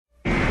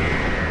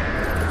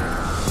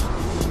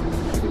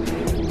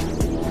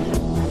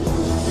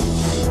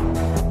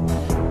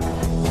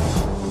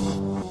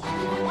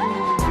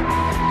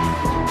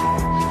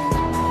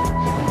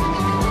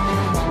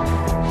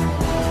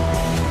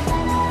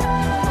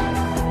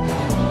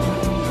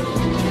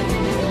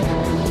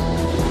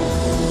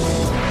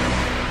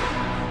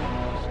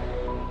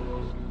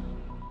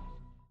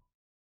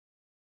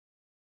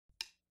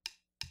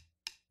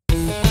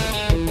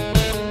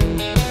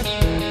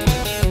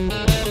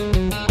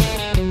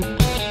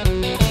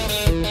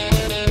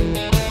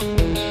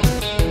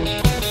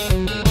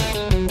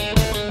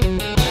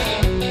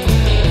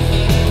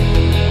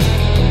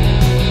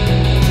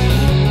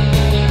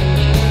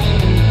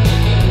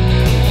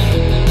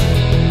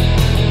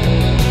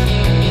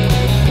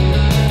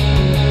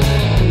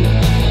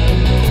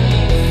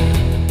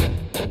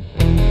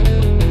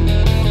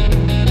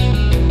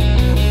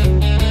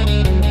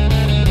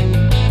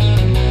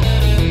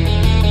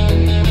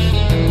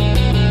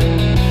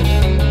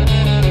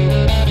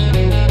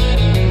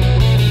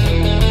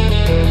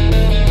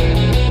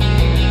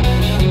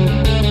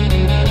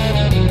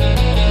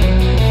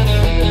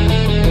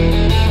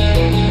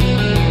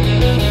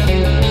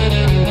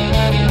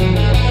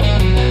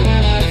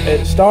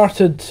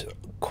started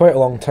quite a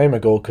long time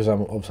ago because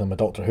I'm a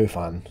Doctor Who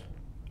fan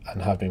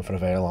and have been for a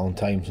very long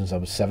time, since I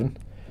was 7.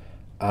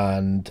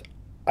 And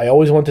I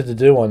always wanted to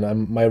do one,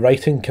 and my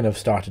writing kind of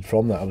started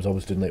from that. I was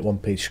always doing like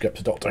one-page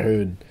scripts of Doctor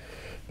Who,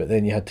 but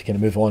then you had to kind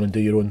of move on and do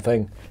your own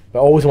thing.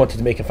 But I always wanted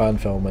to make a fan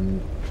film,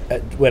 and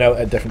it went out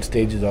at different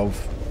stages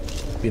of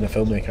being a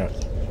filmmaker.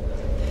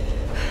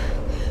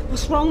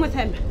 What's wrong with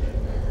him?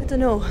 I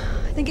don't know.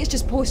 I think it's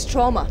just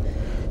post-trauma.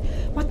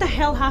 What the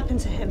hell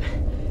happened to him?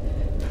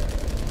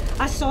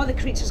 I saw the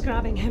creatures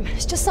grabbing him.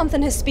 It's just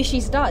something his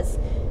species does.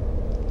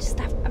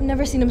 I've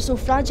never seen him so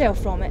fragile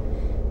from it.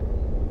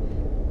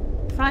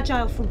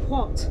 Fragile from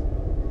what?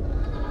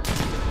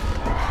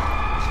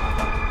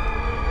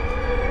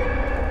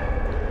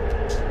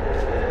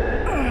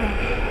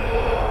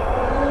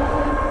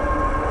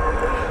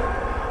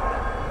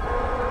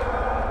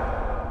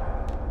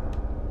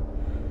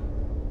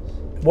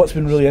 What's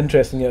been really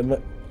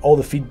interesting, all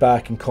the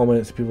feedback and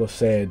comments people have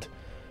said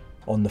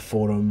on the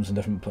forums and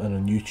different and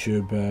on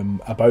YouTube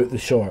about the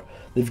short,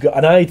 they've got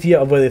an idea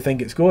of where they think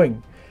it's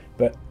going,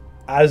 but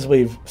as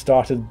we've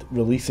started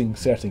releasing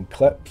certain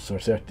clips or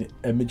certain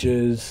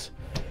images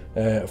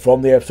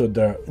from the episode,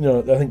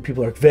 I think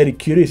people are very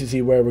curious to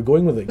see where we're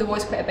going with it. There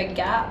was quite a big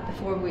gap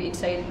before we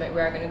decided that we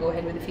were going to go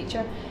ahead with the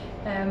feature.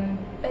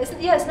 But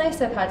it's nice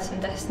to have had some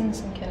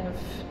distance and kind of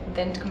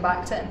then to come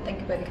back to it and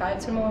think about the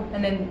character more.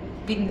 And then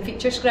reading the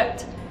feature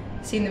script,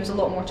 seeing there was a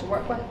lot more to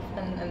work with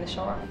in the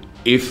short.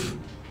 If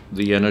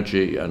the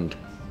energy and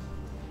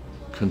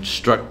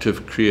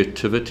constructive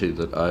creativity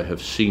that I have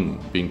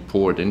seen being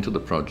poured into the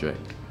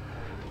project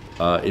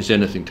is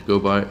anything to go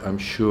by, I'm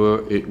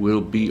sure it will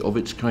be of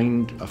its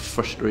kind a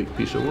first-rate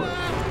piece of work.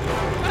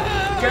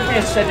 Give me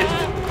a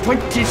sedative,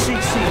 20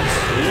 cc's.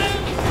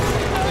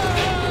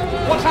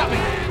 What's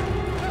happening?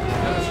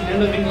 Never seen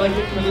anything like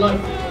it in my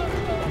life.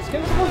 Your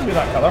skin's supposed to be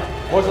that colour.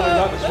 Wasn't like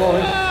that this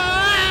morning.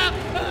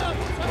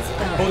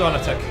 Hold on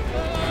a tick.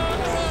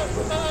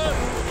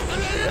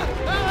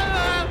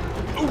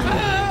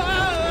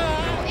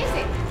 What is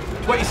it?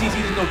 20 cc's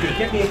is no good.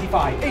 Get me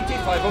 85.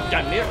 85, oh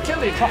damn near kill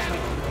him. Trust me.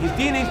 His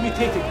DNA's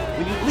mutated.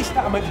 We need at least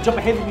that amount to jump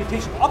ahead of the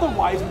mutation.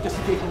 Otherwise, we're just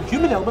taking the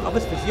human element of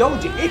his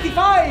physiology.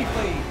 85,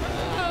 please.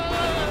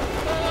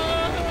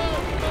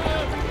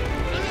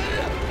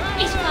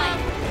 It's fine.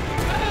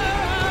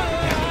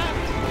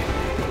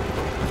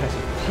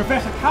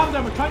 Professor, calm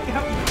down. We're trying to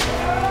help you.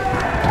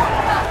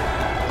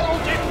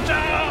 Hold him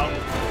down.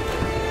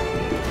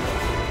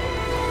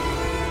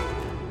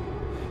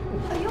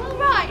 Are you all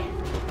right?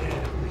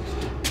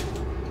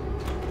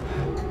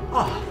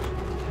 Ah.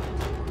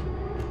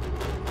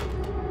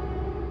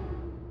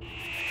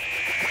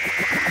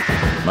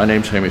 My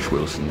name's Hamish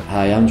Wilson.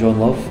 Hi, I'm John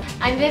Love.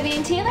 I'm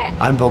Vivian Taylor.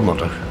 I'm Bill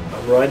Nutter.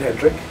 I'm Ryan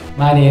Hendrick.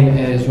 My name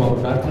is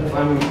Robert Radcliffe.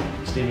 I'm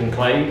Stephen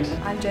Clyde.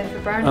 I'm Jennifer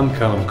Byrne. I'm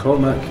Callum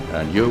Cormac.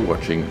 And you're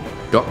watching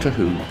Doctor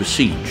Who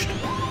Besieged,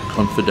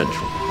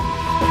 Confidential.